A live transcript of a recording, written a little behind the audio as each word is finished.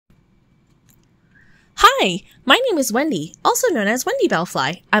Hi, my name is Wendy, also known as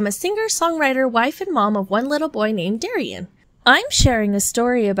Wendebellefly. I'm a singer, songwriter, wife, and mom of one little boy named Darian. I'm sharing a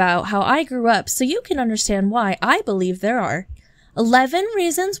story about how I grew up so you can understand why I believe there are 11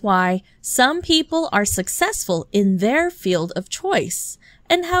 reasons why some people are successful in their field of choice,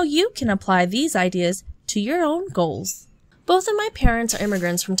 and how you can apply these ideas to your own goals. Both of my parents are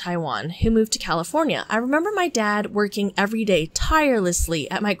immigrants from Taiwan who moved to California. I remember my dad working every day tirelessly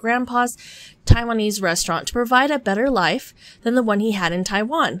at my grandpa's Taiwanese restaurant to provide a better life than the one he had in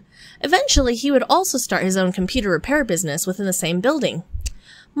Taiwan. Eventually, he would also start his own computer repair business within the same building.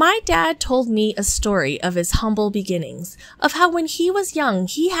 My dad told me a story of his humble beginnings, of how when he was young,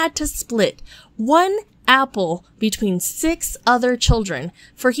 he had to split one apple between 6 other children,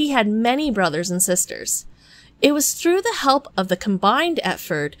 for he had many brothers and sisters. It was through the help of the combined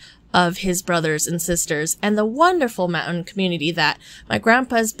effort of his brothers and sisters and the wonderful mountain community that my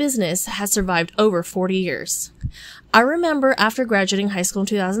grandpa's business has survived over 40 years. I remember after graduating high school in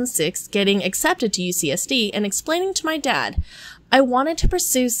 2006, getting accepted to UCSD and explaining to my dad I wanted to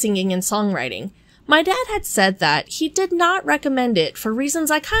pursue singing and songwriting. My dad had said that he did not recommend it for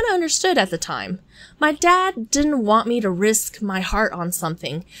reasons I kind of understood at the time. My dad didn't want me to risk my heart on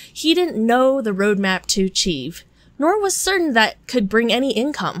something he didn't know the roadmap to achieve, nor was certain that could bring any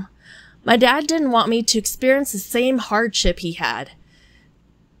income. My dad didn't want me to experience the same hardship he had.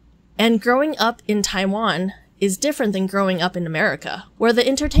 And growing up in Taiwan is different than growing up in America, where the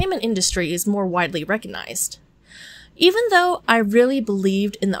entertainment industry is more widely recognized. Even though I really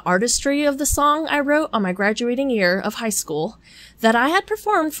believed in the artistry of the song I wrote on my graduating year of high school, that I had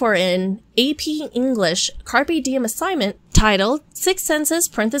performed for an AP English Carpe Diem assignment titled 6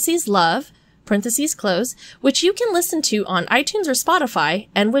 Senses (Love), close, which you can listen to on iTunes or Spotify,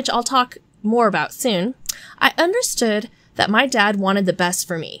 and which I'll talk more about soon, I understood that my dad wanted the best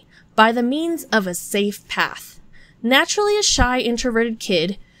for me, by the means of a safe path. Naturally a shy, introverted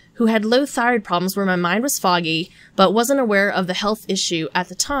kid who had low thyroid problems where my mind was foggy, but wasn't aware of the health issue at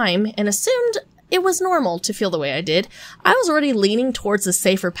the time and assumed it was normal to feel the way I did, I was already leaning towards the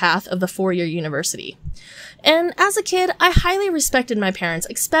safer path of the 4-year university. And as a kid, I highly respected my parents,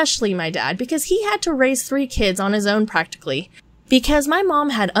 especially my dad, because he had to raise 3 kids on his own practically. Because my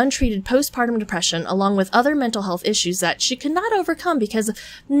mom had untreated postpartum depression along with other mental health issues that she could not overcome because of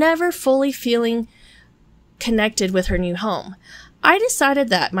never fully feeling connected with her new home. I decided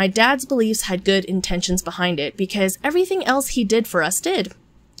that my dad's beliefs had good intentions behind it because everything else he did for us did.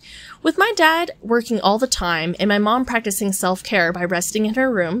 With my dad working all the time and my mom practicing self-care by resting in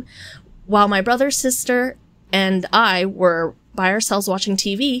her room, while my brother, sister, and I were by ourselves watching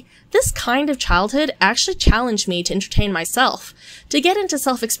TV, this kind of childhood actually challenged me to entertain myself, to get into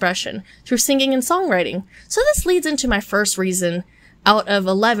self-expression through singing and songwriting. So this leads into my first reason out of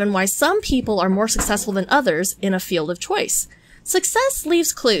 11 why some people are more successful than others in a field of choice. Success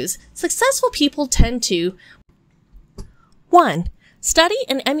leaves clues. Successful people tend to 1. Study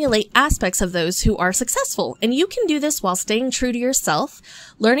and emulate aspects of those who are successful, and you can do this while staying true to yourself,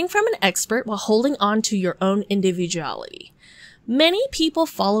 learning from an expert while holding on to your own individuality. Many people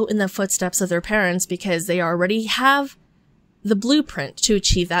follow in the footsteps of their parents because they already have the blueprint to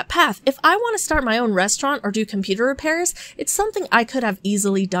achieve that path. If I want to start my own restaurant or do computer repairs, it's something I could have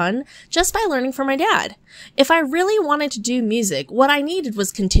easily done just by learning from my dad. If I really wanted to do music, what I needed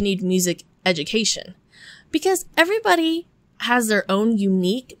was continued music education. Because everybody has their own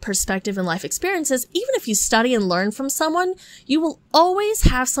unique perspective and life experiences, even if you study and learn from someone, you will always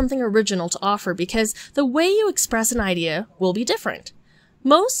have something original to offer because the way you express an idea will be different.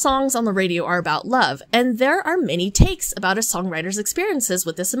 Most songs on the radio are about love, and there are many takes about a songwriter's experiences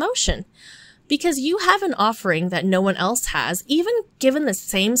with this emotion. Because you have an offering that no one else has, even given the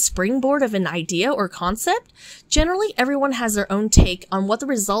same springboard of an idea or concept, generally everyone has their own take on what the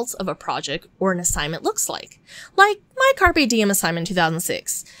results of a project or an assignment looks like. Like my Carpe Diem assignment in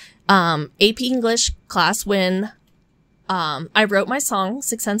 2006, AP English class when I wrote my song,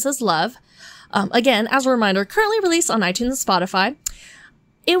 6 Senses Love. Again, as a reminder, currently released on iTunes and Spotify.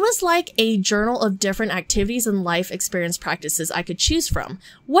 It was like a journal of different activities and life experience practices I could choose from.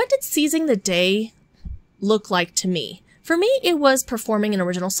 What did seizing the day look like to me? For me, it was performing an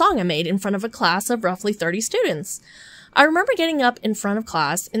original song I made in front of a class of roughly 30 students. I remember getting up in front of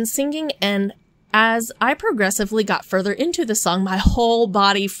class and singing, and as I progressively got further into the song, my whole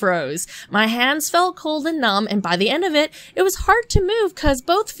body froze. My hands felt cold and numb, and by the end of it, it was hard to move because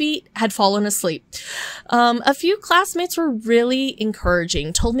both feet had fallen asleep. A few classmates were really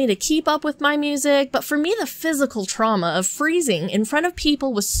encouraging, told me to keep up with my music, but for me, the physical trauma of freezing in front of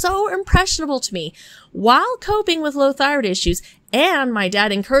people was so impressionable to me. While coping with low thyroid issues and my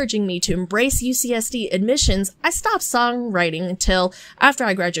dad encouraging me to embrace UCSD admissions, I stopped songwriting until after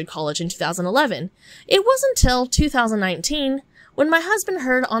I graduated college in 2011. It wasn't until 2019 when my husband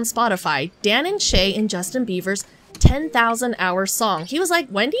heard on Spotify Dan and Shay and Justin Bieber's 10,000 Hours song. He was like,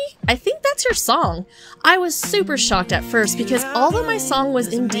 "Wendy, I think that's your song." I was super shocked at first because although my song was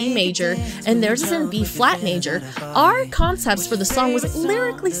in D major and theirs is in B flat major, our concepts for the song was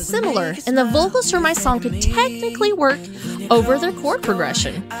lyrically similar and the vocals for my song could technically work over their chord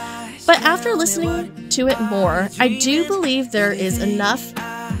progression. But after listening to it more, I do believe there is enough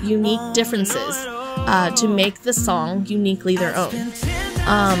unique differences to make the song uniquely their own.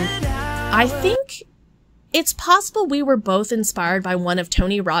 I think it's possible we were both inspired by one of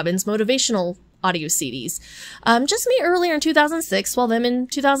Tony Robbins' motivational audio CDs. Just me earlier in 2006, while them in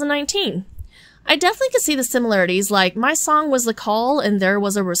 2019. I definitely could see the similarities, like my song was the call and there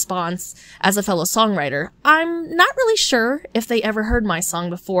was a response as a fellow songwriter. I'm not really sure if they ever heard my song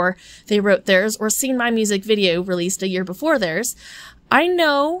before they wrote theirs or seen my music video released a year before theirs. I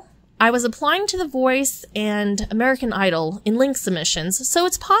know I was applying to The Voice and American Idol in link submissions, so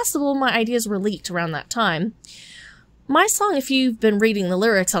it's possible my ideas were leaked around that time. My song, if you've been reading the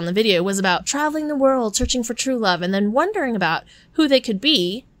lyrics on the video, was about traveling the world, searching for true love, and then wondering about who they could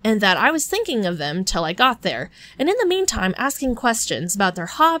be, and that I was thinking of them till I got there. And in the meantime, asking questions about their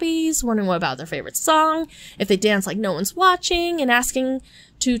hobbies, wondering what about their favorite song, if they dance like no one's watching, and asking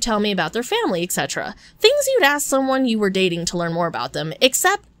to tell me about their family, etc. Things you'd ask someone you were dating to learn more about them,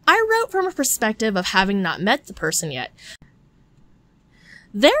 except I wrote from a perspective of having not met the person yet.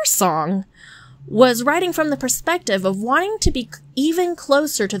 Their song was writing from the perspective of wanting to be even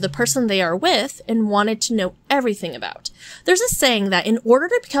closer to the person they are with and wanted to know everything about. There's a saying that in order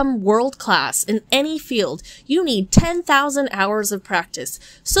to become world class in any field, you need 10,000 hours of practice.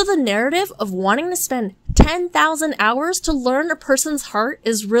 So the narrative of wanting to spend 10,000 hours to learn a person's heart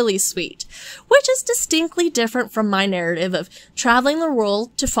is really sweet, which is distinctly different from my narrative of traveling the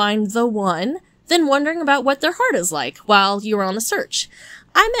world to find the one, then wondering about what their heart is like while you were on the search.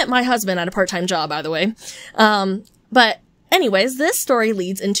 I met my husband at a part-time job, by the way. But anyways, this story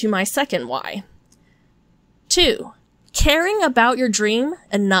leads into my second why. 2. Caring about your dream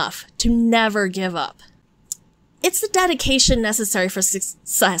enough to never give up. It's the dedication necessary for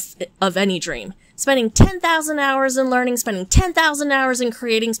success of any dream. Spending 10,000 hours in learning, spending 10,000 hours in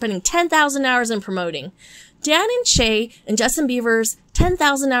creating, spending 10,000 hours in promoting. Dan and Shay and Justin Bieber's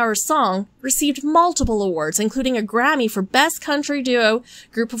 10,000 Hours song received multiple awards, including a Grammy for Best Country Duo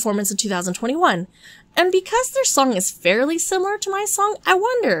Group Performance in 2021. And because their song is fairly similar to my song, I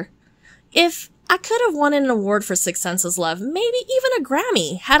wonder if I could have won an award for Six Senses Love, maybe even a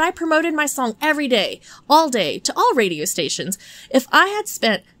Grammy, had I promoted my song every day, to all radio stations. If I had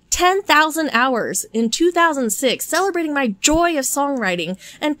spent 10,000 hours in 2006 celebrating my joy of songwriting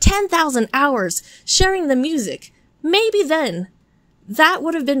and 10,000 hours sharing the music, maybe then that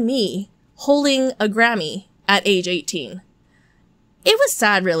would have been me holding a Grammy at age 18. It was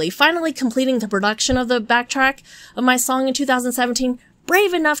sad, really, finally completing the production of the backtrack of my song in 2017,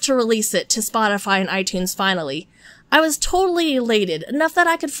 brave enough to release it to Spotify and iTunes finally. I was totally elated, enough that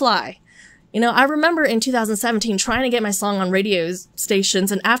I could fly. I remember in 2017 trying to get my song on radio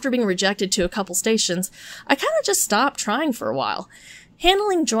stations, and after being rejected to a couple stations, I kind of just stopped trying for a while.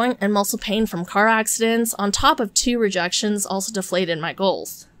 Handling joint and muscle pain from car accidents on top of 2 rejections also deflated my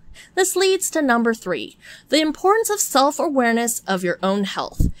goals. This leads to number 3, the importance of self-awareness of your own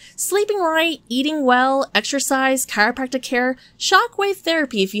health. Sleeping right, eating well, exercise, chiropractic care, shockwave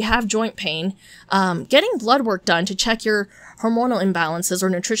therapy if you have joint pain, getting blood work done to check your hormonal imbalances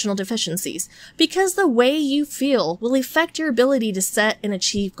or nutritional deficiencies, because the way you feel will affect your ability to set and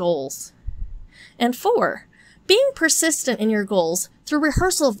achieve goals. And 4, being persistent in your goals through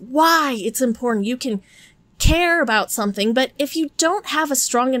rehearsal of why it's important. You can care about something, but if you don't have a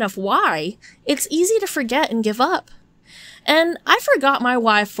strong enough why, it's easy to forget and give up. And I forgot my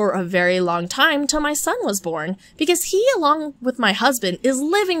why for a very long time till my son was born, because he, along with my husband, is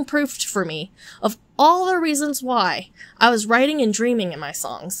living proof for me of all the reasons why I was writing and dreaming in my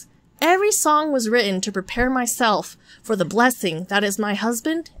songs. Every song was written to prepare myself for the blessing that is my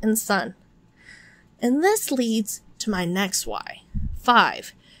husband and son. And this leads to my next why.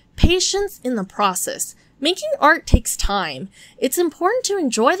 5. Patience in the process. Making art takes time. It's important to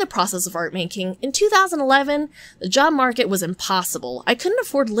enjoy the process of art making. In 2011, the job market was impossible. I couldn't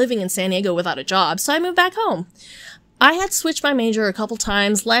afford living in San Diego without a job, so I moved back home. I had switched my major a couple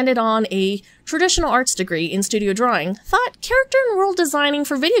times, landed on a traditional arts degree in studio drawing, thought character and world designing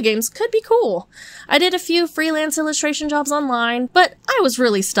for video games could be cool. I did a few freelance illustration jobs online, but I was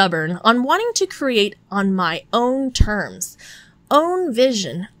really stubborn on wanting to create on my own terms. Own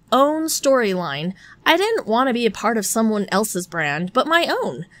vision, own storyline. I didn't want to be a part of someone else's brand, but my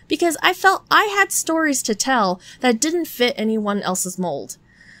own, because I felt I had stories to tell that didn't fit anyone else's mold.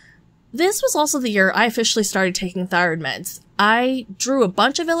 This was also the year I officially started taking thyroid meds. I drew a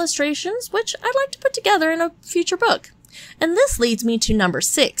bunch of illustrations, which I'd like to put together in a future book. And this leads me to number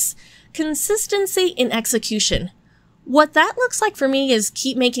 6, consistency in execution. What that looks like for me is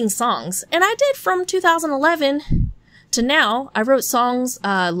keep making songs, and I did from 2011 to now. I wrote songs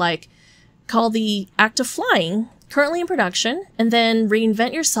like Call the Act of Flying, currently in production, and then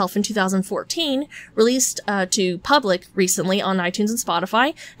Reinvent Yourself in 2014, released to public recently on iTunes and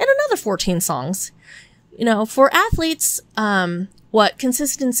Spotify, and another 14 songs. You know, for athletes, what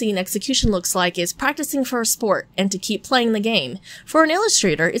consistency and execution looks like is practicing for a sport and to keep playing the game. For an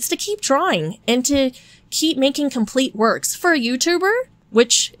illustrator, it's to keep drawing and to keep making complete works. For a YouTuber,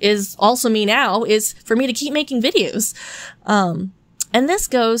 which is also me now, is for me to keep making videos. And this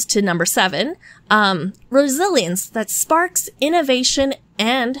goes to number 7, resilience that sparks innovation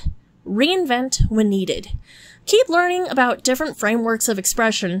and reinvent when needed. Keep learning about different frameworks of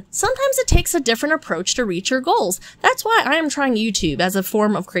expression. Sometimes it takes a different approach to reach your goals. That's why I am trying YouTube as a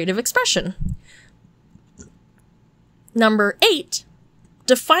form of creative expression. Number 8,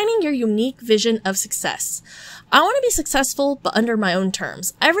 defining your unique vision of success. I want to be successful, but under my own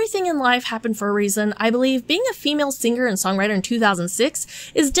terms. Everything in life happened for a reason. I believe being a female singer and songwriter in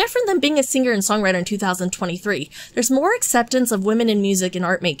 2006 is different than being a singer and songwriter in 2023. There's more acceptance of women in music and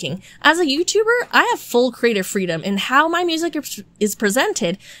art making. As a YouTuber, I have full creative freedom in how my music is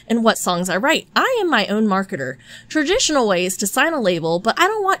presented and what songs I write. I am my own marketer. Traditional way is to sign a label, but I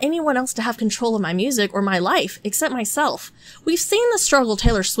don't want anyone else to have control of my music or my life except myself. We've seen the struggle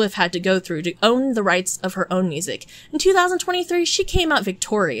Taylor Swift had to go through to own the rights of her own music. In 2023, she came out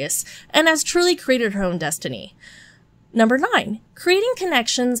victorious and has truly created her own destiny. Number 9, creating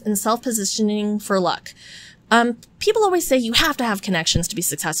connections and self-positioning for luck. People always say you have to have connections to be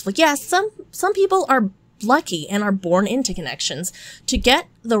successful. Yes, some people are lucky and are born into connections to get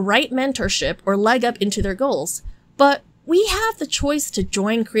the right mentorship or leg up into their goals. But we have the choice to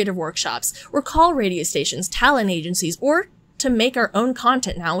join creative workshops or call radio stations, talent agencies, or to make our own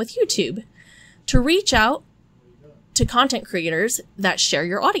content now with YouTube. To reach out to content creators that share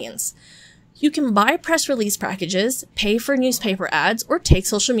your audience. You can buy press release packages, pay for newspaper ads, or take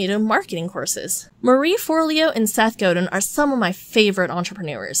social media marketing courses. Marie Forleo and Seth Godin are some of my favorite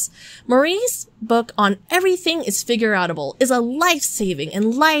entrepreneurs. Marie's book on Everything is Figureoutable is a life-saving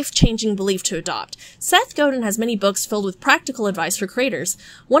and life-changing belief to adopt. Seth Godin has many books filled with practical advice for creators.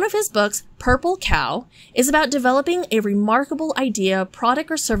 One of his books, Purple Cow, is about developing a remarkable idea, product,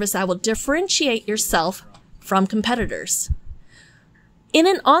 or service that will differentiate yourself from competitors. In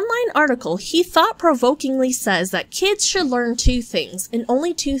an online article, he thought-provokingly says that kids should learn 2 things, and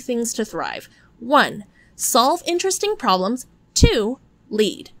only 2 things to thrive. 1, solve interesting problems. 2,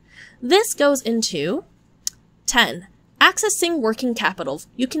 lead. This goes into 10, accessing working capital.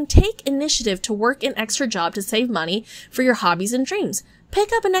 You can take initiative to work an extra job to save money for your hobbies and dreams.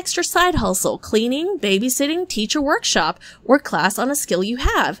 Pick up an extra side hustle, cleaning, babysitting, teach a workshop, or class on a skill you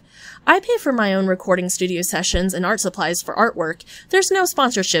have. I pay for my own recording studio sessions and art supplies for artwork. There's no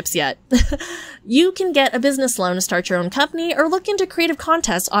sponsorships yet. You can get a business loan to start your own company or look into creative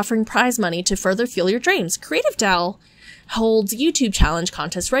contests offering prize money to further fuel your dreams. Creative Doll holds YouTube challenge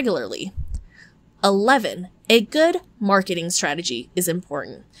contests regularly. 11. A good marketing strategy is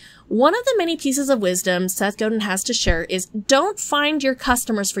important. One of the many pieces of wisdom Seth Godin has to share is don't find your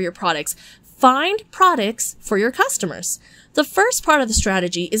customers for your products. Find products for your customers. The first part of the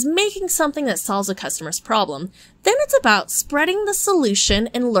strategy is making something that solves a customer's problem. Then it's about spreading the solution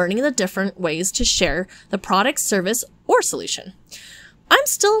and learning the different ways to share the product, service, or solution. I'm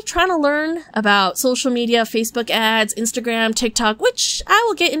still trying to learn about social media, Facebook ads, Instagram, TikTok, which I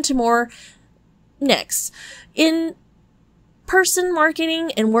will get into more next. In-person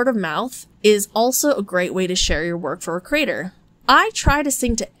marketing and word of mouth is also a great way to share your work for a creator. I try to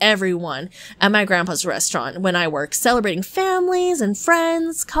sing to everyone at my grandpa's restaurant when I work, celebrating families and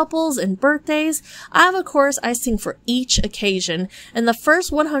friends, couples, and birthdays. I have a chorus I sing for each occasion, and the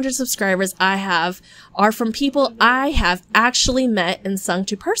first 100 subscribers I have are from people I have actually met and sung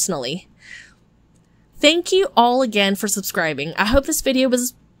to personally. Thank you all again for subscribing. I hope this video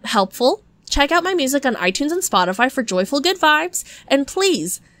was helpful. Check out my music on iTunes and Spotify for joyful good vibes, and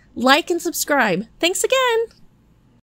please like and subscribe. Thanks again!